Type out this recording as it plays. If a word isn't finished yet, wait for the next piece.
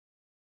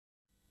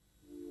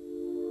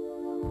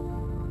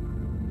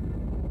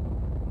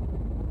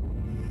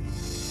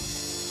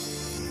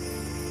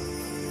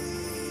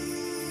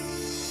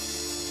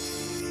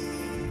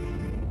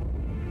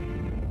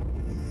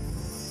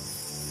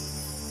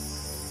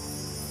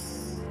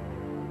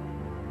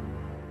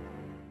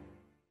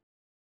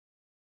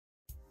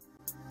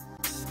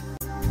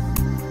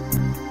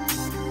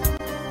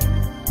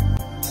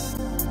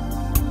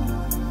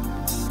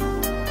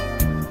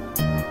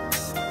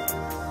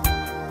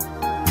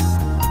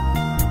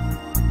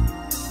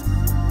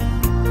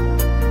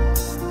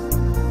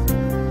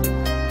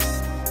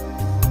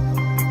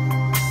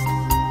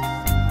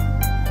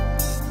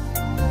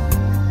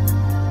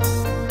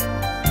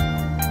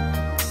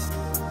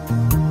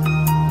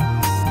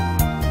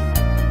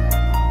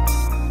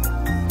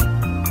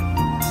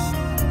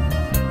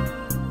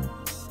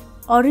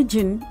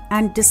Origin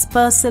and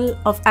dispersal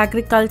of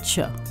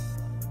agriculture.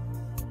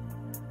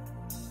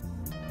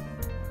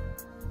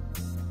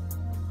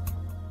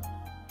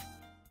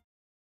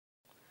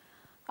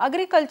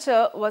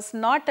 Agriculture was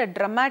not a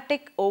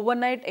dramatic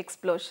overnight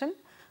explosion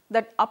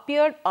that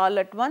appeared all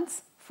at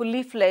once,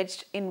 fully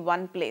fledged in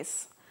one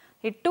place.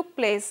 It took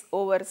place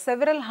over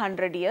several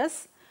hundred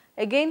years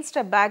against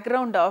a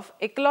background of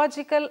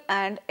ecological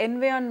and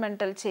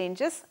environmental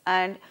changes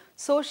and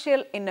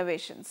social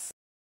innovations.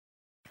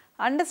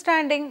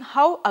 Understanding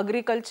how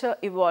agriculture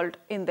evolved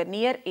in the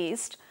Near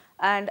East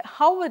and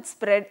how it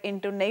spread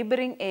into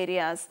neighboring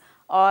areas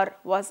or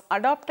was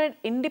adopted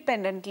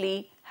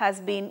independently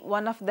has been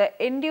one of the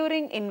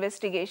enduring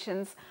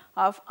investigations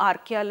of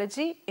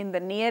archaeology in the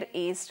Near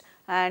East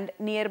and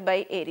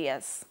nearby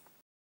areas.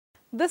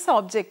 This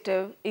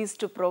objective is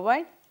to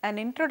provide an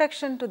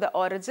introduction to the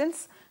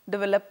origins,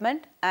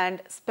 development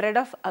and spread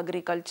of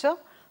agriculture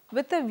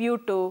with a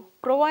view to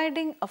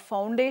providing a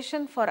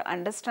foundation for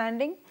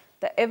understanding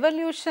the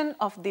evolution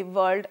of the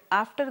world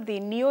after the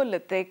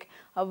Neolithic,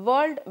 a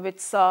world which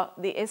saw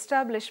the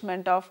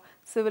establishment of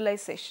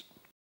civilization.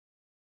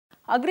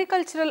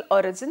 Agricultural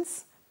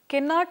origins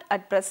cannot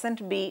at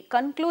present be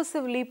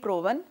conclusively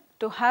proven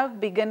to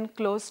have begun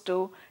close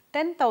to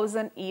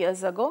 10,000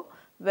 years ago,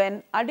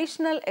 when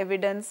additional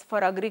evidence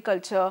for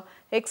agriculture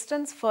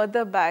extends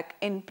further back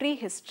in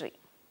prehistory.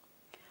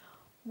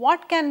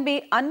 What can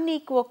be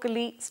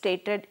unequivocally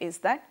stated is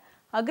that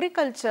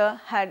agriculture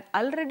had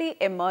already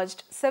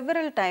emerged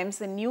several times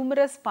in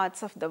numerous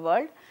parts of the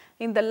world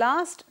in the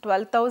last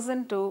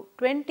 12,000 to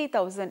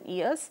 20,000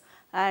 years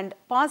and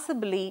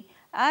possibly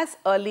as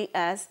early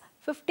as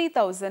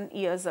 50,000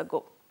 years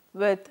ago,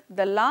 with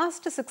the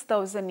last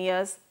 6,000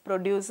 years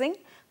producing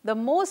the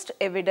most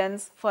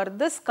evidence for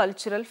this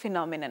cultural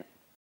phenomenon.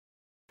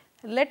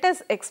 Let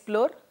us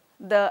explore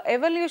the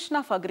evolution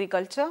of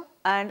agriculture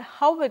and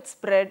how it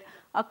spread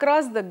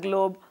across the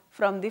globe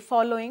from the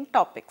following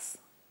topics.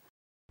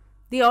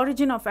 The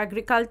origin of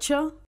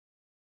agriculture,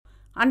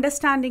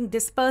 understanding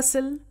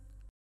dispersal,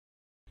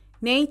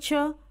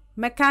 nature,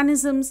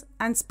 mechanisms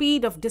and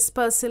speed of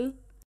dispersal,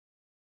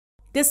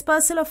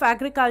 dispersal of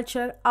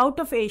agriculture out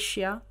of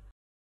Asia,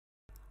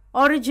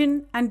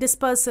 origin and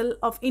dispersal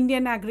of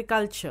Indian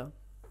agriculture.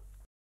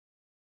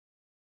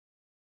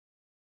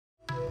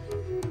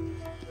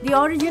 The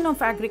origin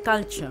of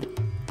agriculture.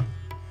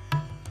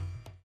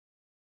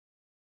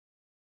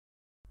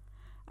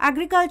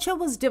 Agriculture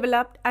was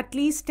developed at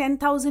least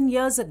 10,000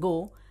 years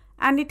ago,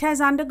 and it has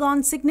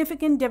undergone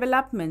significant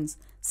developments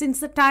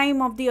since the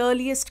time of the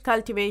earliest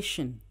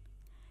cultivation.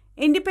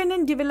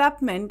 Independent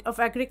development of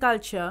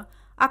agriculture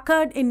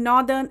occurred in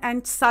northern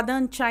and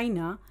southern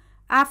China,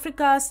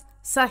 Africa's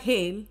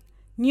Sahel,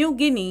 New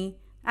Guinea,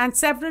 and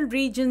several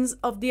regions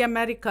of the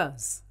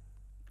Americas.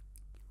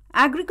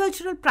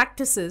 Agricultural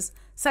practices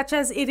such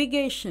as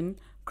irrigation,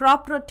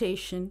 crop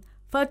rotation,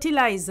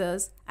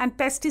 fertilizers, and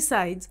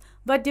pesticides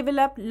were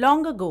developed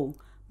long ago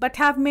but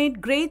have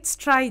made great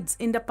strides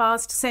in the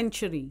past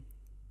century.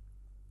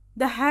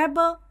 The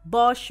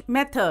Haber-Bosch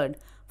method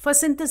for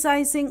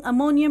synthesizing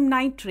ammonium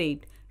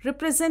nitrate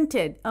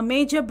represented a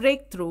major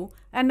breakthrough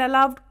and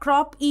allowed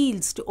crop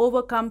yields to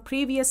overcome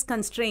previous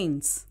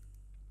constraints.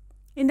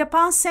 In the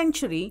past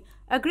century,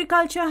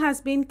 agriculture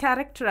has been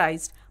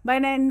characterized by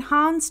an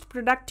enhanced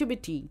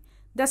productivity,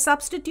 the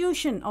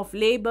substitution of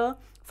labor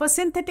for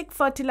synthetic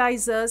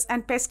fertilizers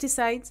and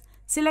pesticides,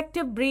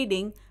 selective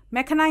breeding,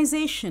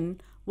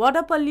 mechanization,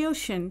 water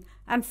pollution,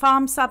 and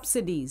farm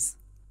subsidies.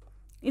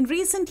 In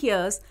recent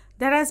years,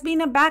 there has been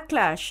a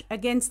backlash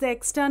against the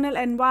external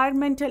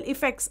environmental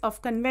effects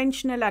of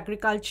conventional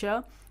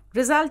agriculture,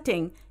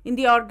 resulting in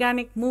the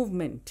organic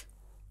movement.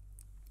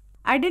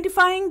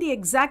 Identifying the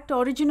exact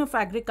origin of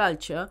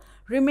agriculture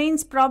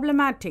remains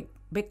problematic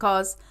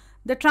because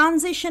the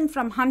transition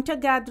from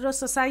hunter-gatherer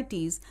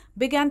societies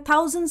began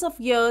thousands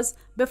of years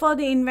before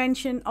the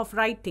invention of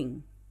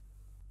writing.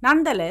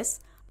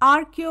 Nonetheless,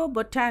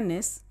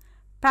 archaeobotanists,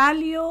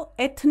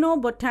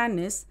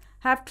 paleoethnobotanists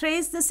have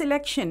traced the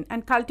selection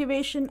and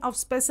cultivation of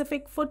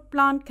specific food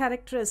plant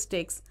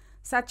characteristics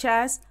such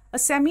as a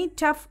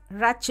semi-tough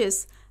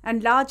rachis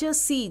and larger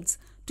seeds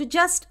to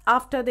just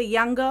after the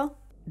Younger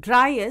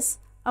Dryas,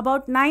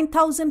 about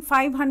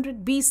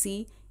 9,500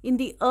 BC in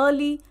the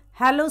early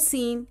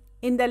Holocene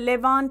in the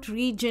Levant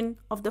region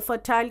of the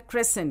Fertile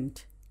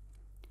Crescent.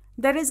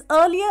 There is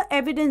earlier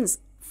evidence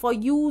for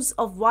use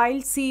of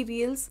wild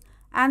cereals.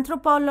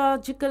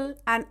 Anthropological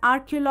and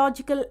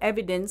archaeological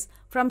evidence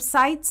from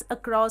sites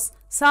across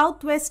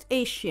Southwest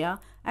Asia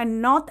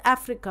and North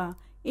Africa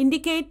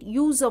indicate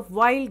use of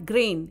wild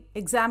grain,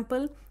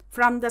 example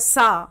from the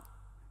Sa,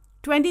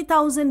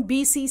 20,000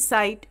 BC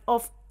site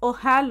of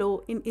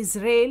Ohalo in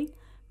Israel,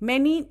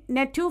 many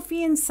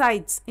Natufian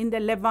sites in the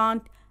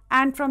Levant,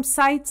 and from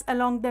sites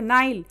along the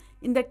Nile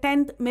in the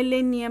 10th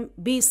millennium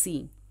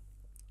BC.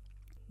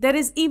 There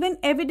is even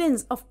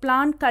evidence of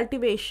plant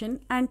cultivation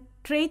and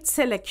trait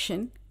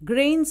selection.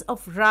 Grains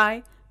of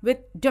rye with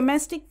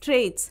domestic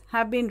traits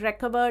have been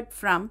recovered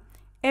from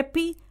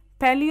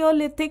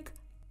Epi-Paleolithic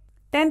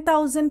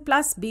 10,000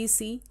 plus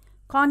BC,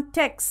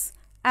 contexts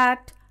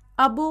at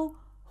Abu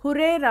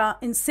Huraira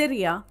in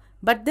Syria,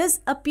 but this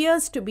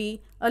appears to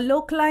be a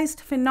localized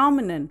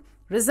phenomenon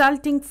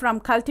resulting from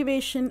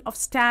cultivation of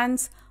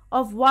stands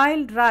of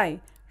wild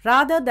rye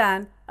rather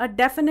than a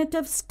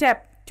definitive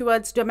step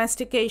towards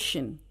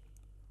domestication.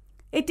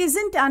 It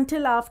isn't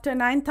until after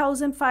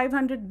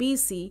 9500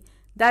 BC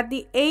that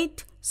the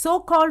 8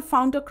 so-called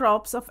founder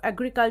crops of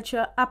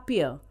agriculture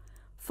appear.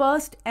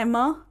 First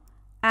emmer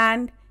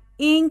and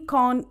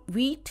corn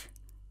wheat,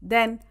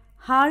 then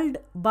hulled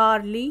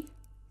barley,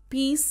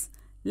 peas,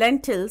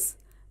 lentils,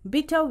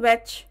 bitter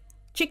vetch,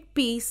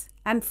 chickpeas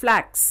and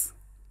flax.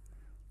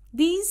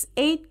 These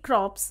 8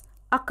 crops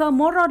occur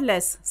more or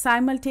less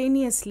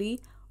simultaneously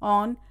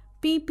on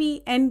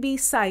PPNB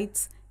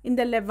sites in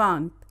the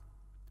Levant,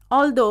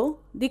 although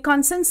the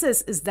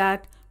consensus is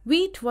that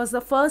wheat was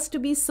the first to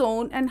be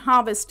sown and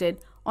harvested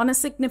on a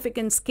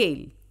significant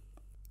scale.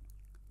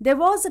 There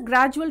was a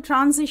gradual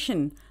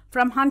transition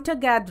from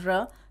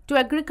hunter-gatherer to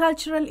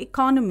agricultural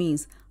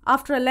economies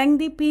after a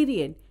lengthy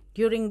period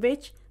during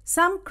which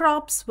some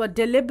crops were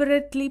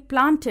deliberately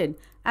planted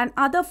and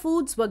other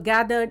foods were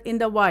gathered in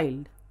the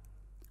wild.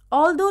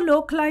 Although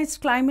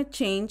localized climate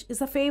change is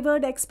a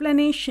favored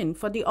explanation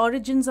for the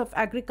origins of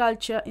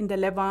agriculture in the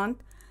Levant,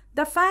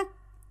 the fact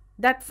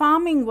that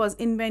farming was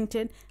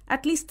invented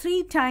at least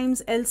 3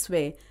 times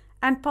elsewhere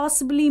and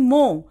possibly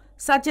more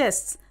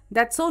suggests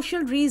that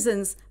social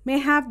reasons may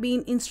have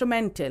been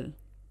instrumental.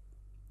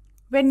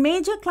 When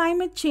major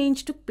climate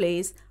change took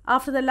place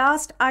after the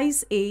last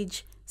ice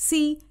age,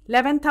 c.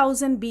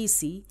 11,000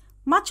 BC,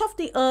 much of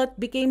the earth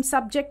became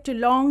subject to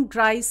long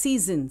dry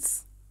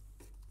seasons.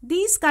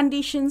 These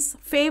conditions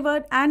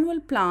favored annual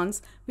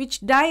plants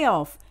which die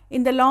off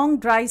in the long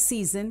dry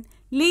season,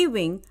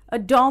 leaving a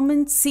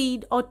dormant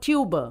seed or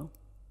tuber.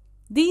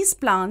 These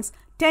plants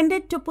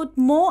tended to put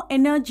more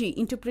energy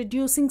into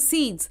producing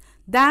seeds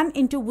than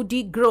into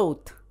woody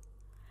growth.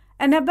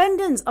 An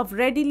abundance of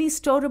readily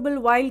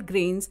storable wild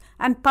grains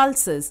and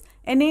pulses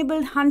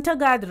enabled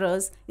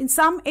hunter-gatherers in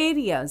some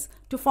areas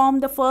to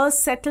form the first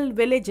settled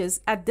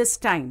villages at this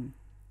time.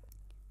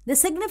 The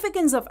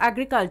significance of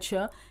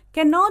agriculture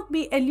cannot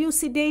be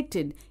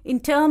elucidated in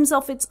terms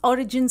of its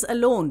origins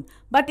alone,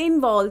 but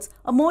involves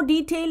a more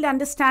detailed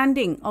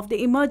understanding of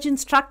the emergent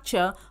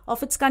structure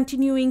of its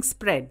continuing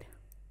spread.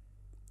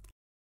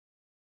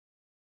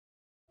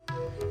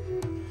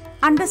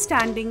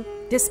 Understanding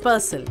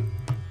dispersal.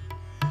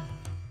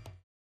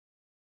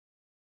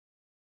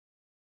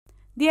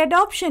 The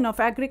adoption of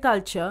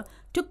agriculture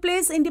took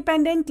place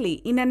independently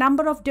in a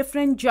number of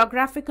different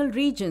geographical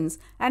regions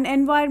and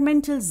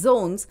environmental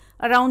zones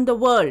around the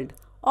world,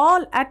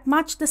 all at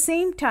much the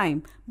same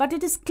time, but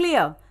it is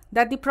clear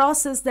that the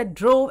process that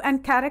drove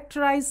and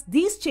characterized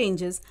these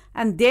changes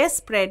and their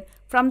spread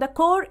from the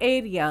core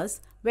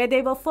areas where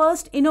they were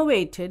first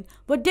innovated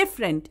were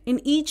different in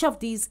each of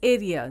these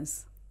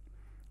areas.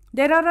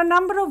 There are a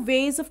number of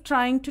ways of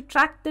trying to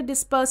track the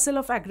dispersal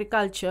of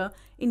agriculture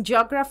in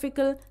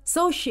geographical,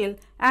 social,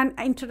 and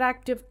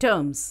interactive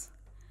terms.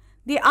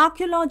 The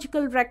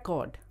archaeological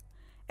record.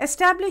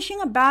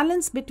 Establishing a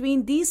balance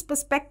between these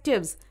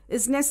perspectives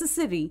is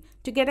necessary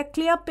to get a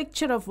clear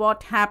picture of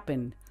what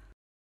happened.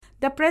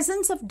 The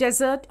presence of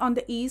desert on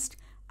the east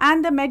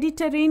and the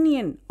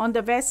Mediterranean on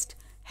the west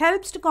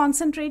helps to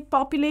concentrate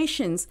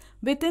populations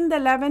within the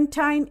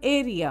Levantine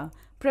area,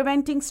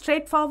 preventing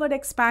straightforward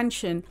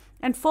expansion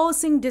and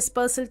forcing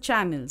dispersal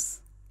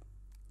channels.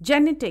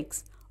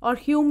 Genetics, or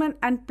human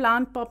and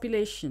plant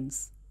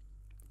populations.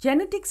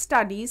 Genetic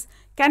studies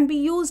can be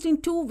used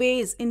in 2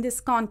 ways in this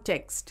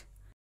context.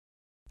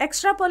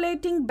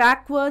 Extrapolating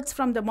backwards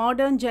from the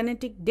modern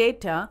genetic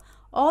data,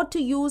 or to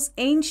use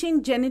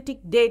ancient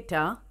genetic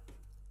data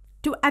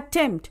to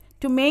attempt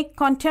to make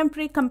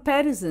contemporary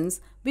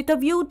comparisons with a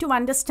view to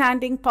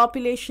understanding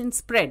population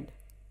spread.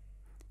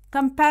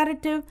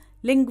 Comparative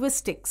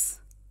linguistics.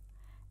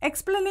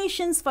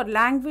 Explanations for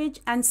language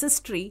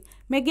ancestry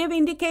may give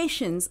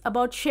indications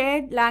about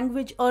shared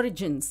language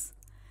origins.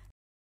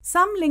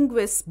 Some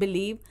linguists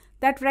believe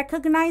that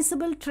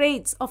recognizable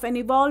traits of an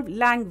evolved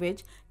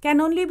language can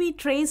only be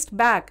traced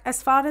back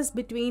as far as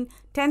between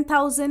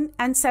 10,000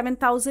 and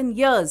 7,000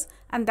 years,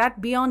 and that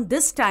beyond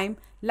this time,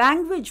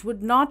 language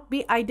would not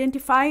be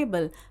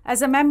identifiable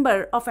as a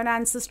member of an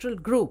ancestral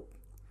group.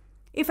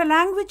 If a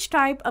language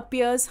type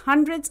appears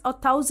hundreds or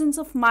thousands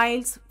of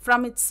miles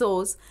from its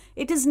source,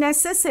 it is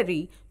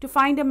necessary to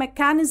find a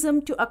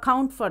mechanism to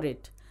account for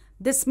it.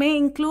 This may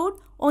include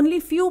only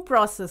few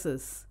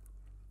processes: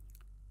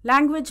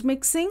 language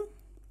mixing,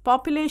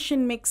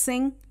 population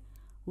mixing,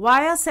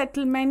 via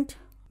settlement,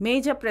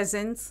 major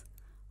presence,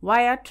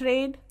 via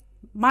trade,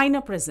 minor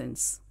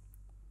presence.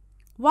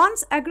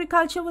 Once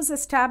agriculture was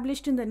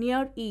established in the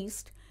Near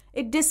East,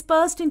 it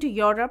dispersed into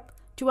Europe,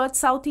 towards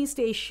Southeast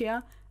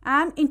Asia,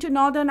 and into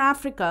Northern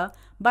Africa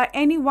by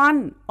any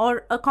one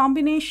or a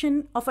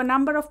combination of a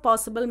number of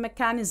possible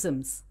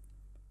mechanisms.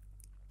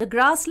 The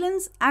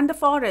grasslands and the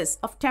forests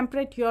of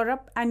temperate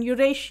Europe and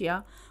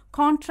Eurasia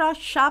contrast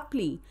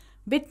sharply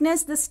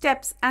witnessed the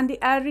steppes and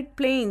the arid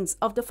plains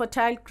of the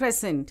Fertile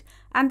Crescent,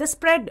 and the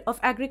spread of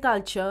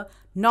agriculture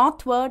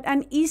northward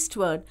and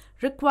eastward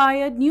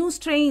required new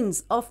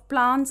strains of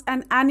plants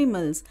and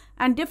animals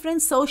and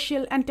different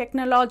social and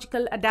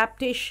technological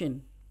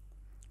adaptation.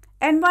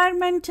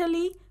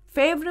 Environmentally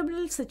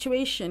favorable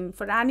situation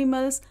for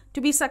animals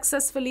to be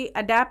successfully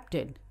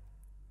adapted.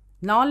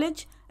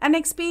 Knowledge and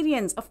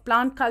experience of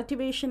plant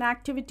cultivation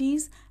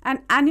activities and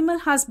animal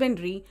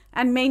husbandry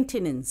and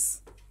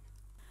maintenance.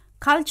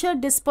 Culture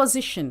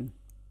disposition.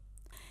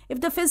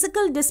 If the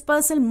physical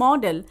dispersal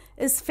model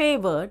is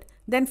favored,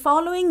 then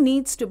following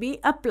needs to be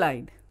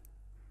applied.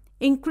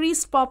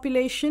 Increased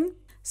population,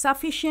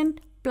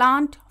 sufficient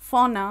plant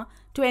fauna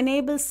to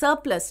enable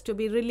surplus to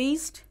be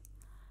released,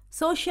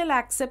 social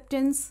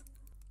acceptance,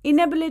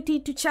 inability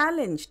to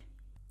challenge.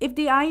 If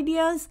the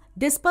idea's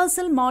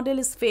dispersal model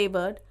is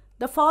favored,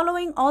 the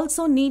following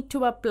also need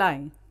to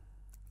apply.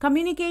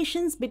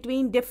 Communications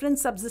between different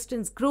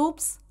subsistence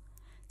groups,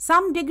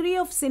 some degree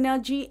of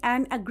synergy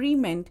and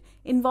agreement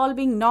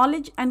involving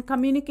knowledge and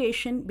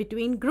communication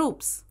between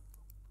groups.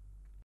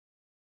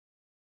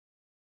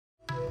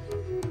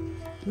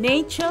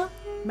 Nature,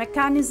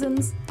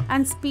 mechanisms,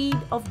 and speed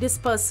of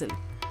dispersal.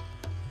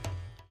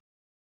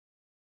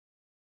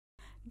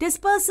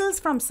 Dispersals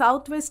from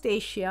Southwest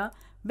Asia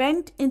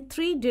went in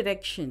three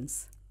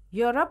directions: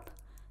 Europe,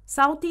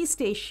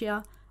 Southeast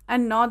Asia,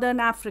 and Northern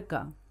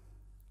Africa.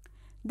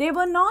 They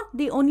were not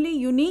the only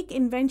unique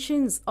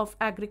inventions of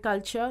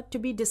agriculture to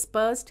be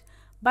dispersed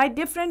by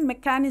different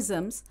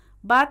mechanisms,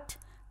 but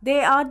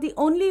they are the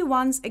only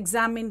ones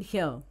examined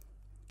here.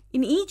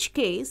 In each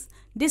case,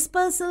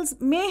 dispersals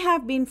may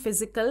have been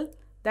physical,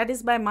 that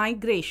is by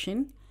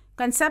migration,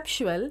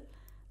 conceptual,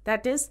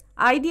 that is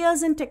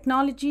ideas and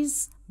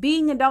technologies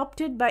being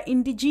adopted by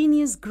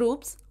indigenous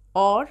groups,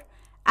 or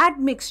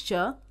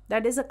admixture,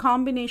 that is a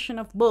combination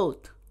of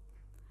both.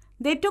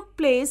 They took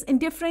place in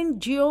different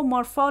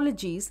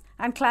geomorphologies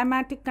and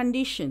climatic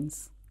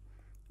conditions.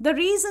 The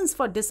reasons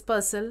for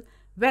dispersal,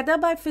 whether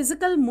by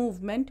physical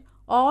movement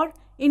or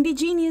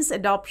indigenous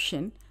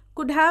adoption,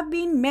 could have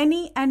been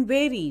many and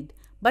varied,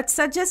 but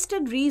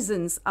suggested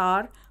reasons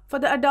are for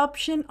the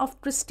adoption of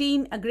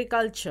pristine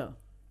agriculture.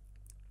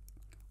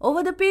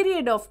 Over the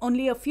period of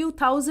only a few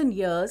thousand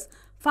years,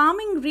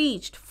 farming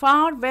reached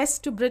far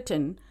west to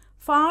Britain,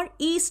 far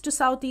east to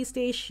Southeast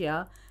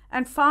Asia,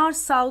 and far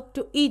south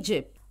to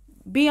Egypt.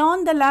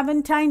 Beyond the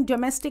Levantine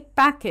domestic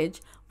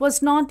package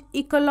was not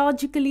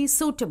ecologically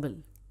suitable.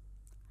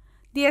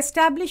 The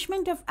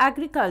establishment of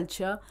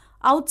agriculture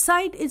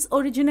outside its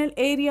original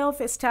area of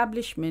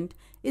establishment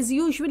is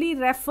usually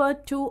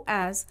referred to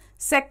as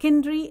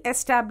secondary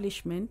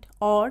establishment,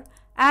 or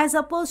as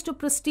opposed to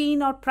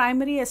pristine or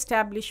primary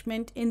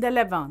establishment in the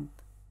Levant.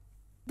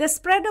 The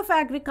spread of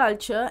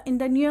agriculture in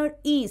the Near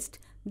East,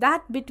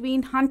 that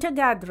between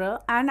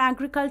hunter-gatherer and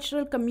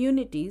agricultural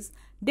communities,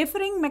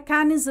 differing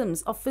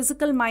mechanisms of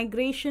physical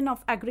migration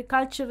of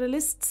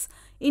agriculturalists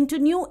into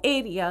new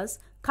areas,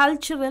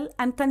 cultural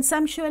and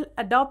consumptual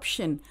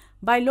adoption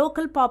by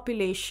local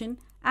population,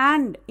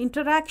 and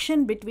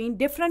interaction between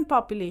different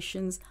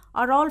populations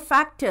are all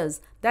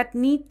factors that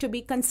need to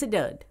be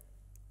considered.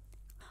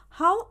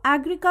 How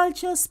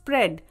agriculture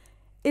spread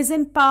is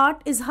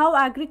how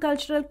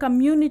agricultural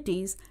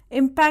communities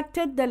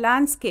impacted the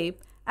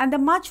landscape and the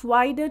much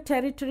wider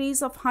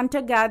territories of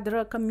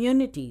hunter-gatherer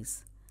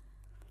communities.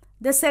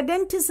 The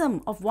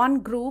sedentism of one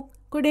group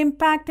could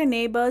impact a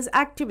neighbor's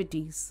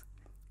activities.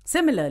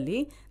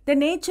 Similarly, the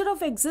nature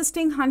of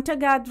existing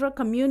hunter-gatherer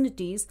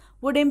communities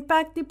would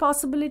impact the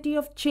possibility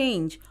of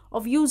change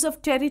of use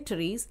of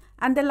territories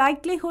and the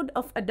likelihood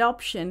of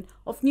adoption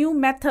of new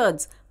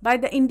methods by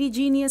the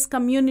indigenous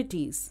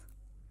communities.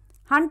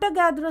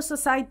 Hunter-gatherer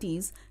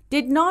societies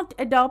did not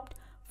adopt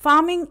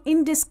farming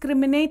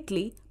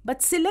indiscriminately but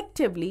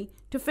selectively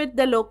to fit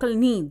the local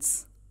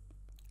needs.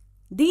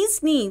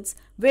 These needs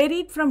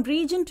varied from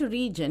region to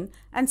region,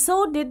 and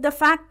so did the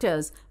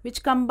factors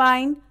which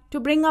combined to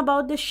bring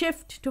about the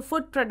shift to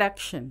food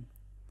production.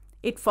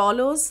 It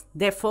follows,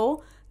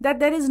 therefore, that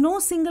there is no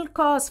single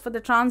cause for the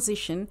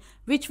transition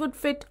which would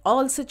fit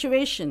all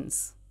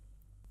situations.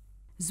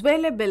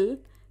 Zweilebill,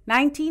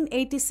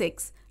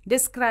 1986,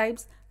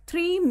 describes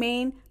three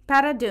main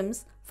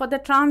paradigms for the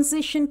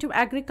transition to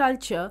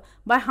agriculture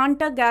by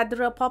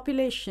hunter-gatherer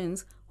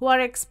populations who are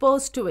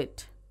exposed to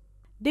it: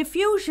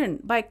 diffusion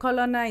by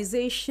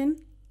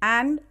colonization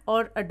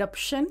and/or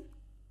adoption,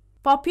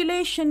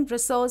 population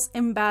resource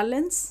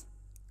imbalance,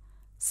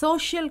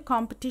 social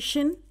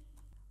competition.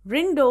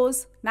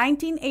 Rindos,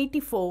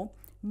 1984,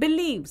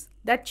 believes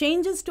that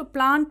changes to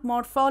plant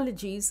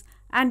morphologies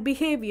and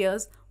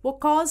behaviors were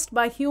caused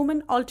by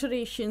human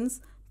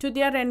alterations to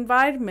their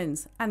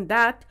environments, and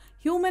that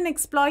human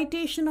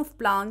exploitation of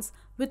plants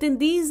within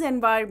these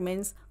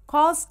environments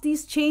caused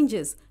these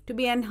changes to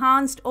be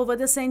enhanced over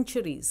the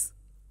centuries.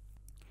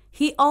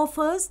 He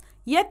offers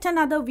yet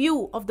another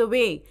view of the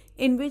way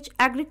in which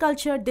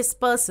agriculture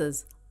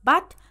disperses,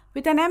 but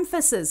with an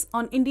emphasis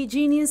on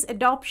indigenous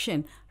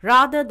adoption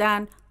rather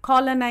than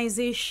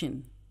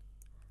colonization.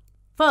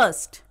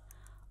 First,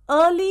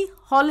 early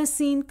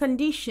Holocene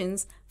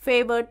conditions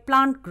favored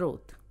plant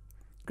growth.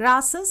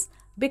 Grasses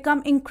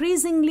become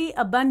increasingly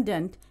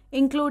abundant,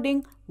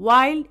 including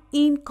wild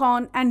bean,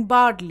 corn, and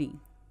barley.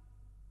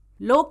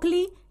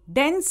 Locally,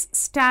 dense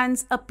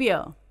stands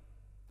appear.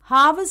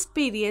 Harvest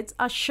periods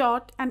are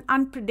short and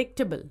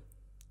unpredictable.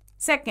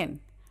 Second,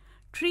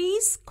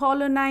 trees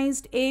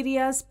colonized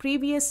areas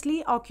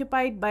previously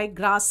occupied by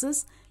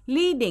grasses,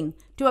 leading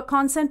to a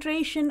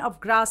concentration of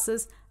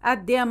grasses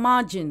at their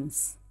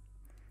margins.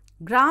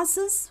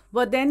 Grasses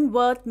were then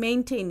worth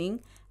maintaining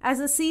as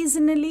a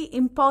seasonally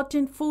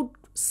important food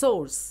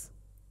source.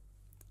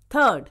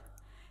 Third,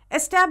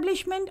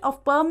 establishment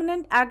of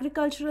permanent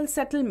agricultural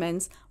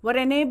settlements were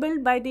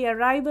enabled by the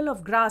arrival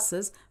of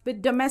grasses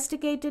with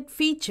domesticated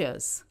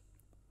features.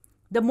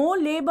 The more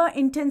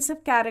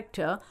labor-intensive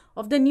character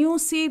of the new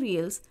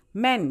cereals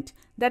meant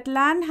that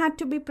land had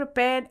to be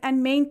prepared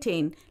and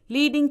maintained,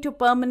 leading to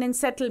permanent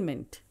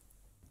settlement.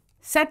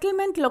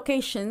 Settlement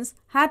locations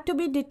had to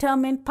be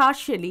determined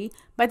partially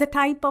by the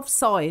type of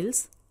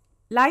soils,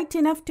 light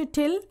enough to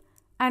till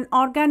and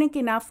organic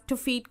enough to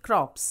feed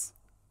crops.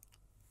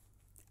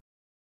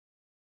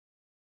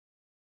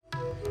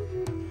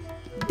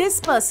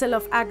 Dispersal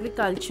of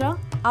agriculture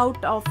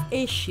out of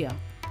Asia.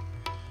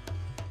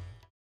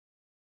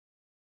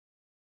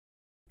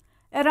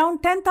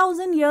 Around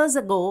 10,000 years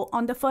ago,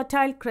 on the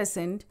Fertile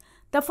Crescent,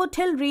 the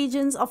foothill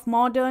regions of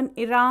modern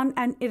Iran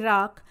and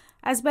Iraq,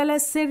 as well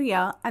as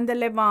Syria and the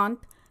Levant,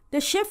 the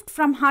shift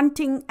from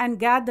hunting and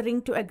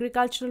gathering to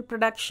agricultural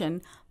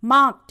production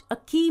marked a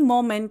key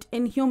moment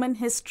in human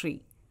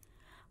history.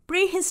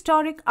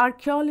 Prehistoric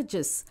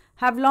archaeologists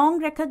have long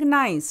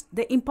recognized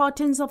the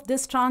importance of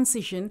this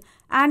transition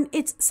and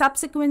its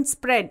subsequent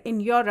spread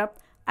in Europe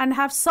and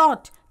have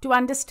sought to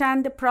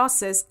understand the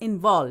process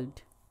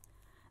involved.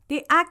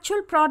 The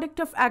actual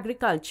product of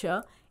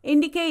agriculture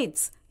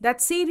indicates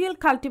that cereal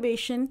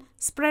cultivation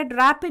spread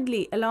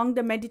rapidly along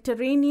the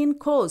Mediterranean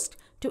coast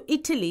to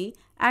Italy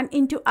and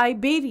into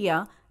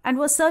Iberia and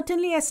was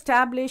certainly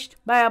established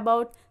by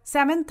about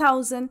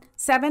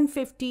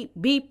 7,750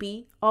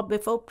 BP or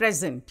before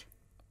present.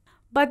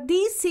 But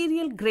these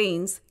cereal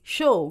grains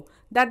show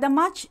that the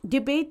much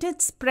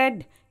debated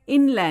spread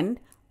inland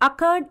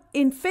occurred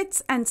in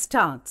fits and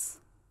starts.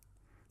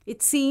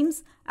 It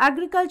seems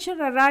agriculture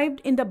arrived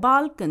in the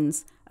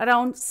Balkans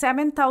around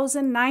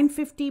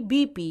 7,950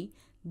 BP,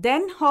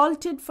 then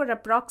halted for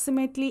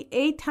approximately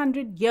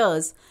 800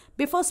 years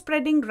before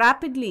spreading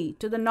rapidly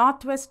to the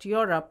northwest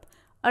Europe,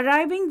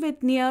 arriving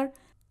with near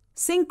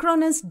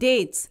synchronous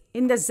dates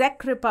in the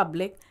Czech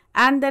Republic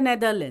and the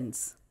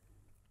Netherlands.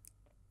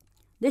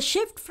 The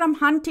shift from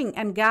hunting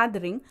and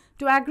gathering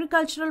to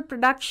agricultural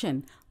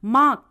production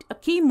marked a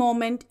key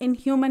moment in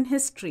human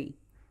history.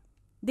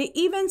 The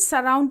events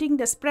surrounding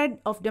the spread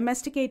of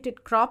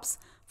domesticated crops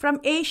from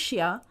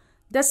Asia,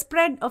 the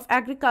spread of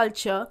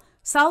agriculture,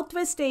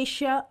 Southwest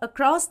Asia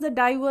across the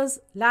diverse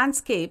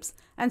landscapes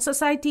and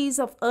societies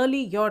of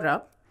early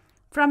Europe,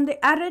 from the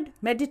arid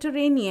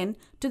Mediterranean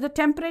to the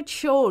temperate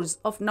shores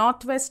of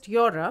Northwest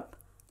Europe,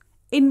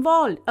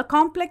 involved a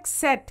complex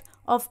set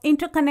of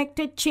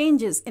interconnected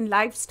changes in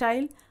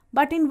lifestyle,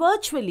 but in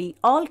virtually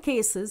all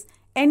cases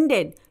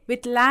ended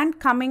with land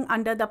coming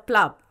under the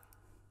plough.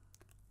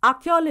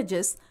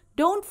 Archaeologists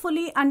don't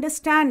fully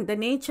understand the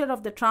nature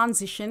of the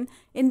transition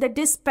in the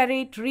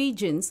disparate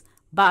regions,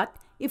 but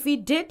if we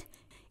did,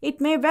 it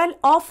may well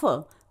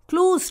offer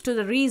clues to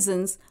the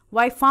reasons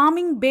why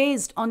farming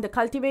based on the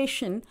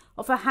cultivation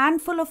of a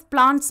handful of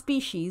plant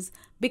species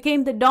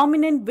became the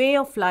dominant way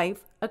of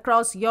life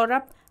across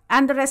Europe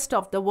and the rest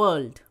of the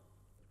world.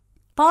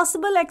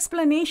 Possible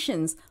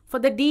explanations for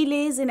the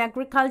delays in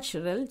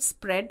agricultural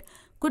spread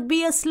could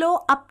be a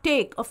slow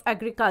uptake of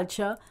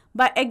agriculture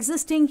by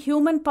existing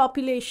human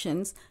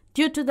populations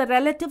due to the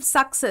relative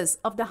success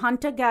of the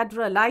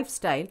hunter-gatherer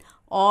lifestyle,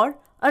 or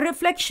a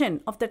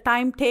reflection of the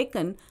time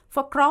taken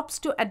for crops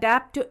to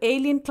adapt to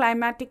alien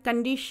climatic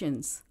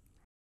conditions.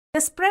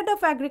 The spread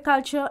of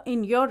agriculture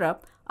in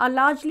Europe are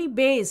largely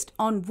based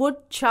on wood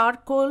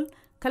charcoal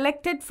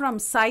collected from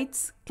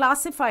sites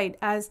classified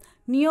as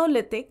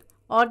Neolithic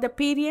or the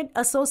period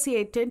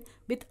associated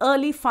with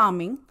early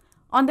farming,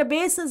 on the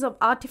basis of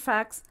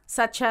artifacts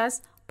such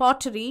as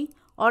pottery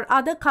or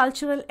other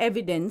cultural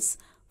evidence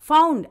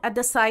found at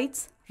the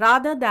sites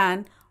rather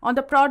than on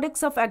the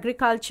products of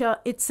agriculture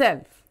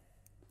itself.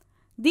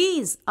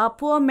 These are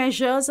poor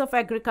measures of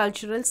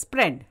agricultural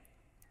spread.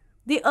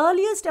 The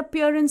earliest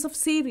appearance of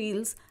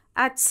cereals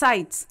at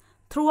sites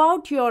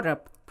throughout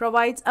Europe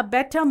provides a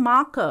better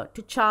marker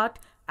to chart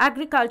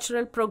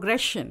agricultural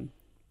progression.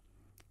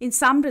 In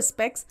some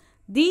respects,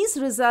 these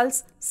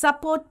results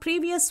support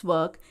previous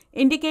work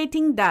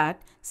indicating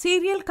that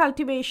cereal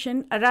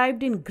cultivation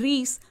arrived in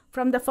Greece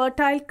from the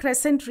Fertile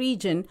Crescent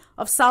region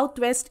of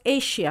Southwest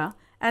Asia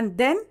and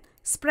then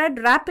spread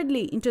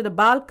rapidly into the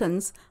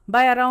Balkans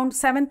by around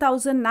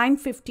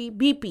 7,950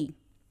 BP.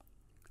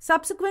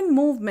 Subsequent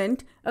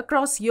movement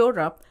across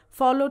Europe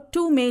followed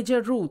two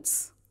major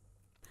routes: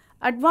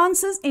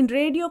 advances in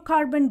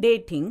radiocarbon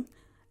dating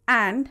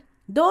and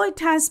Though it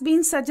has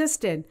been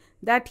suggested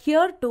that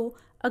here too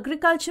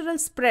agricultural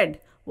spread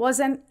was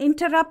an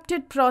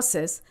interrupted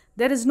process,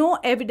 there is no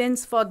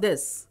evidence for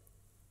this.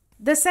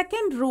 The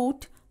second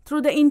route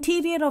through the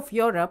interior of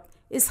Europe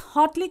is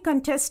hotly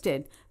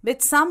contested,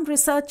 with some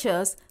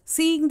researchers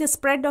seeing the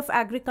spread of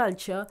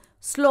agriculture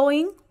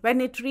slowing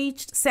when it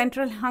reached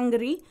central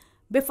Hungary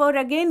before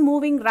again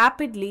moving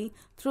rapidly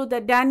through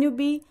the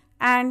Danube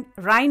and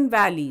Rhine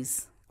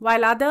valleys,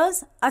 while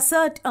others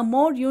assert a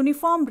more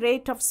uniform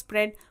rate of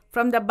spread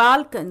from the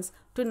Balkans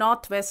to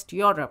northwest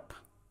Europe.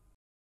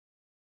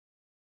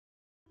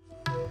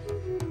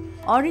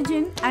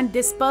 Origin and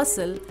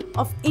dispersal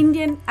of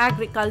Indian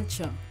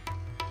agriculture.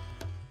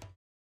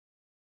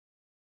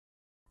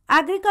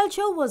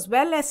 Agriculture was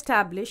well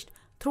established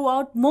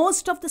throughout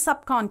most of the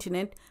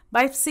subcontinent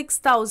by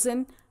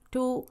 6000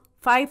 to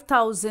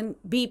 5000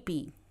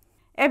 BP.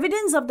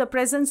 Evidence of the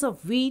presence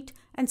of wheat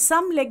and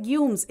some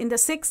legumes in the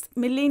 6th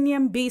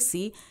millennium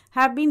BC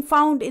have been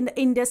found in the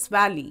Indus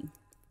Valley.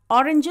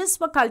 Oranges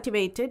were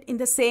cultivated in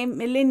the same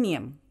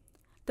millennium.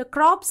 The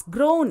crops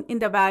grown in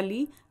the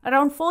valley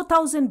around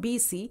 4000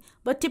 BC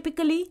were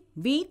typically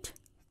wheat,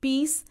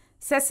 peas,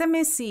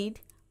 sesame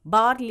seed,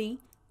 barley,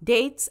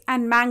 dates,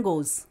 and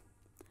mangoes.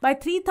 By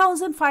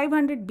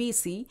 3500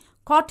 BC,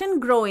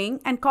 cotton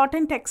growing and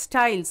cotton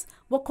textiles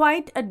were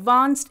quite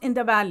advanced in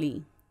the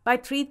valley. By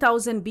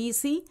 3000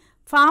 BC,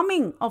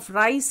 farming of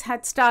rice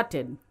had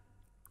started.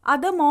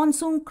 Other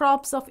monsoon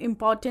crops of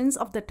importance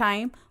of the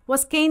time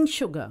was cane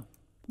sugar.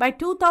 By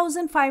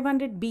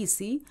 2500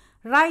 BC,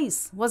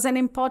 rice was an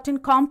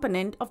important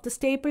component of the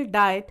staple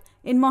diet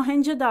in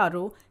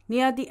Mohenjo-daro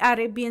near the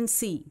Arabian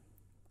Sea.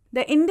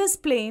 The Indus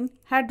Plain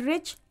had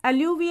rich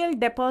alluvial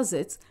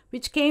deposits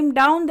which came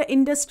down the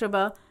Indus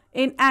River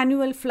in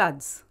annual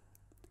floods.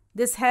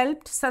 This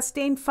helped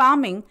sustain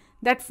farming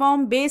that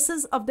formed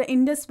basis of the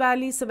Indus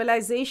Valley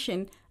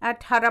civilization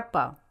at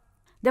Harappa.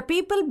 The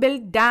people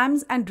built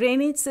dams and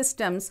drainage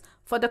systems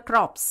for the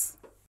crops.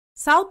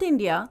 South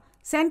India,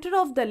 center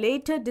of the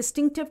later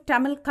distinctive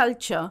Tamil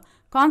culture,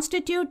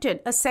 constituted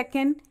a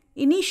second,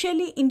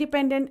 initially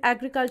independent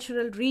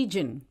agricultural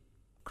region.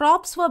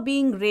 Crops were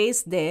being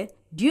raised there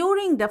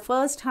during the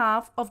first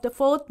half of the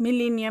 4th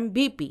millennium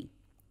BP.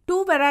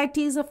 Two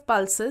varieties of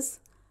pulses,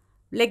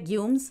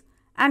 legumes,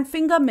 and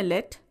finger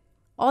millet,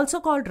 also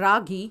called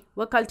ragi,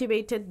 were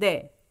cultivated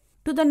there.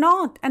 To the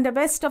north and the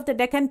west of the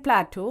Deccan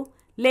Plateau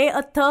lay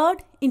a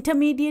third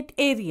intermediate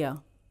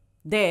area.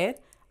 There,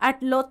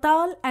 at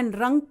Lothal and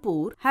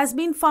Rangpur, has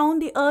been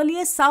found the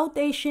earliest South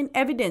Asian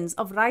evidence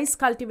of rice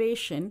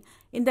cultivation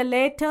in the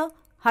later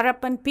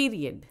Harappan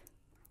period.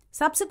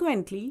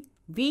 Subsequently,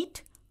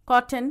 wheat,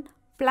 cotton,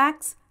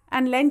 flax,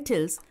 and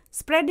lentils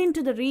spread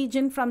into the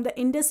region from the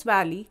Indus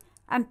Valley,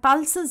 and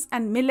pulses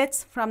and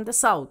millets from the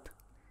south.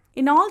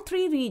 In all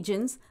three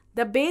regions,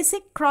 the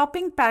basic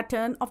cropping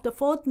pattern of the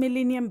 4th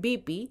millennium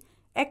BP,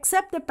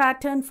 except the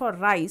pattern for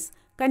rice,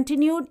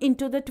 continued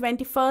into the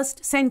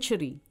 21st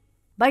century.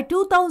 By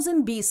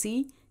 2000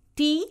 BC,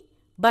 tea,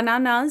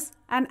 bananas,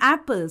 and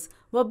apples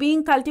were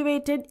being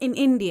cultivated in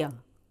India.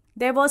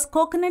 There was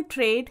coconut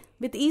trade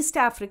with East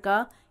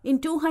Africa in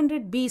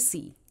 200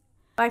 BC.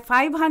 By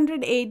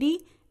 500 AD,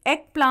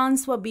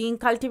 eggplants were being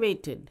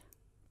cultivated.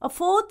 A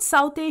fourth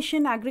South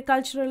Asian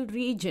agricultural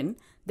region,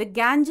 the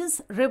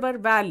Ganges River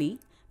Valley,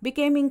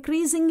 became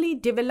increasingly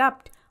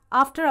developed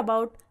after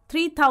about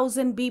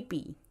 3000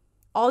 BP.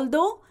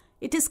 Although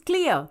it is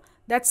clear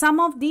that some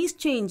of these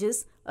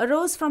changes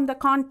arose from the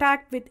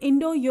contact with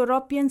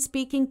Indo-European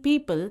speaking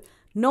people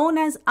known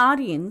as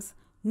Aryans,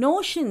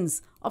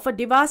 notions of a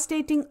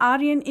devastating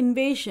Aryan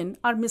invasion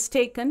are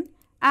mistaken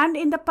and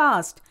in the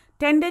past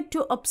tended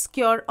to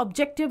obscure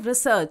objective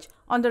research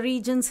on the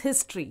region's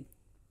history.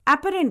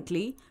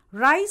 Apparently,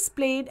 rice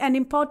played an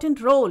important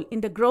role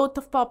in the growth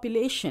of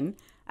population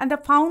and the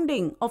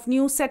founding of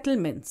new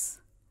settlements.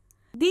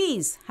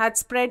 These had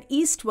spread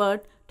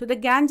eastward to the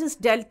Ganges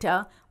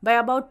Delta by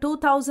about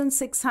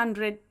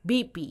 2600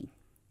 BP.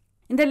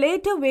 In the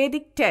later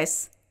Vedic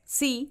texts,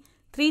 c.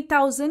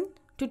 3000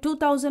 to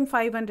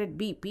 2500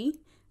 BP,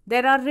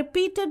 there are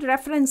repeated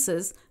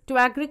references to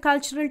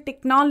agricultural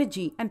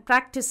technology and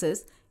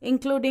practices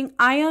including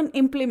iron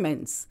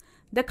implements,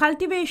 the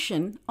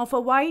cultivation of a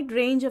wide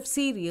range of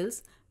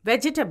cereals,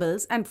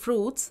 vegetables and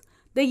fruits,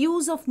 the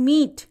use of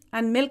meat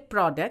and milk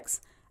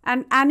products,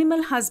 and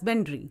animal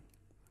husbandry.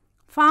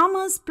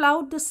 Farmers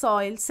plowed the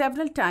soil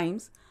several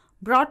times,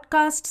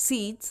 broadcast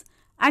seeds,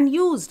 and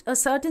used a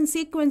certain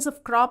sequence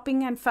of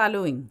cropping and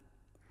fallowing.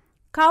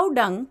 Cow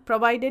dung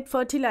provided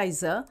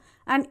fertilizer,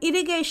 and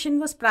irrigation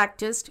was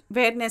practiced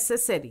where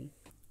necessary.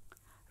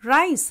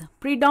 Rice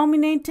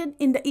predominated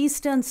in the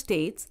eastern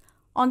states,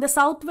 on the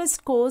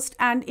southwest coast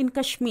and in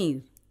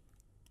Kashmir.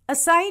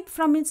 Aside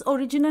from its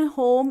original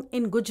home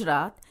in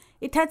Gujarat,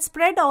 it had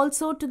spread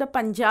also to the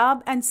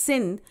Punjab and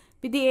Sindh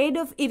with the aid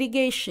of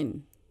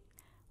irrigation.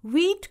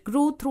 Wheat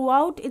grew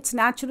throughout its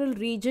natural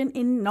region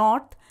in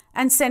north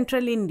and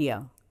central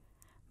India.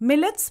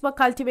 Millets were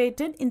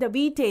cultivated in the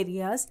wheat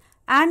areas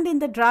and in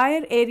the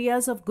drier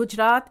areas of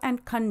Gujarat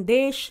and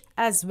Khandesh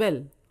as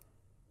well.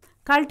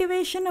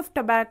 cultivation of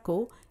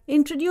tobacco,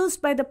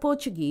 introduced by the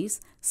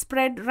Portuguese,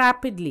 spread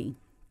rapidly.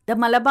 The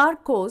Malabar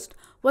coast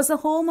was a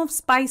home of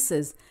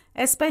spices,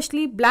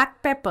 especially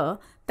black pepper,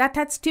 that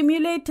had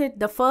stimulated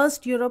the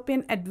first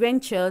European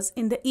adventures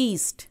in the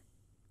East.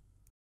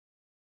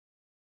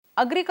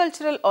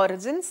 Agricultural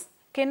origins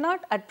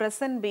cannot at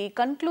present be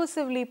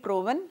conclusively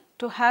proven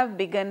to have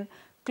begun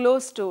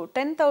close to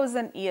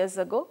 10,000 years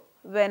ago,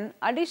 when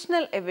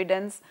additional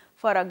evidence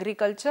for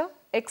agriculture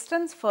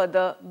extends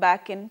further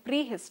back in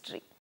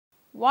prehistory.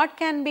 What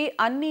can be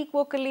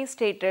unequivocally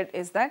stated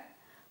is that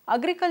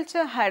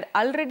agriculture had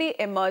already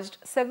emerged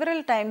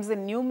several times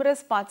in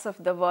numerous parts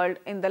of the world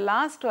in the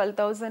last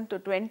 12,000 to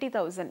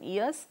 20,000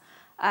 years,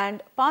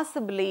 and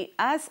possibly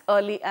as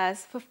early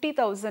as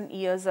 50,000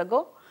 years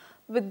ago,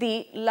 with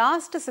the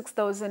last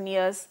 6,000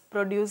 years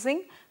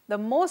producing the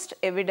most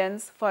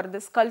evidence for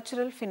this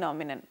cultural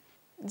phenomenon.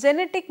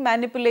 Genetic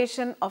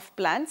manipulation of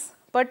plants,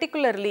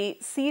 particularly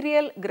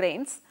cereal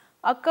grains,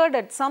 occurred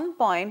at some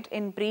point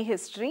in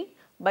prehistory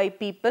by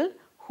people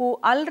who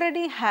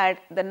already had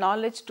the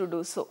knowledge to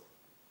do so.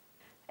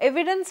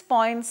 Evidence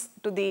points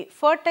to the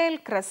Fertile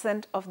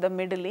Crescent of the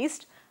Middle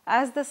East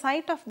as the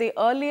site of the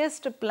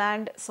earliest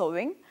planned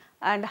sowing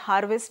and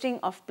harvesting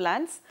of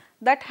plants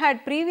that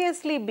had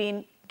previously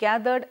been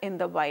gathered in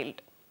the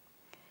wild.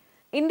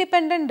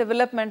 Independent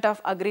development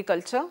of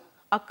agriculture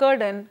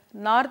occurred in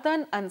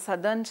northern and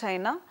southern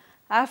China,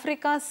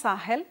 Africa's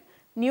Sahel,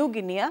 New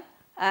Guinea,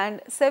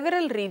 and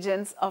several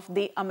regions of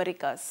the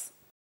Americas.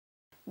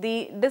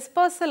 The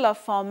dispersal of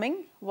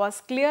farming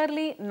was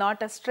clearly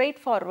not a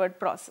straightforward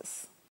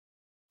process.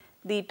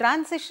 The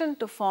transition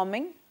to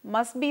farming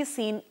must be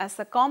seen as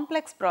a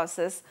complex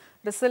process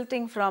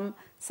resulting from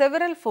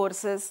several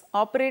forces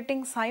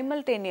operating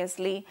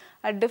simultaneously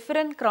at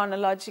different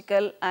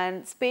chronological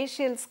and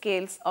spatial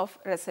scales of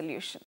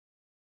resolution.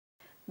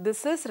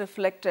 This is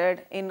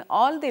reflected in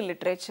all the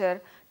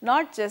literature,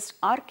 not just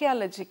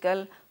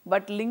archaeological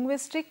but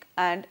linguistic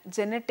and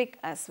genetic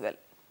as well.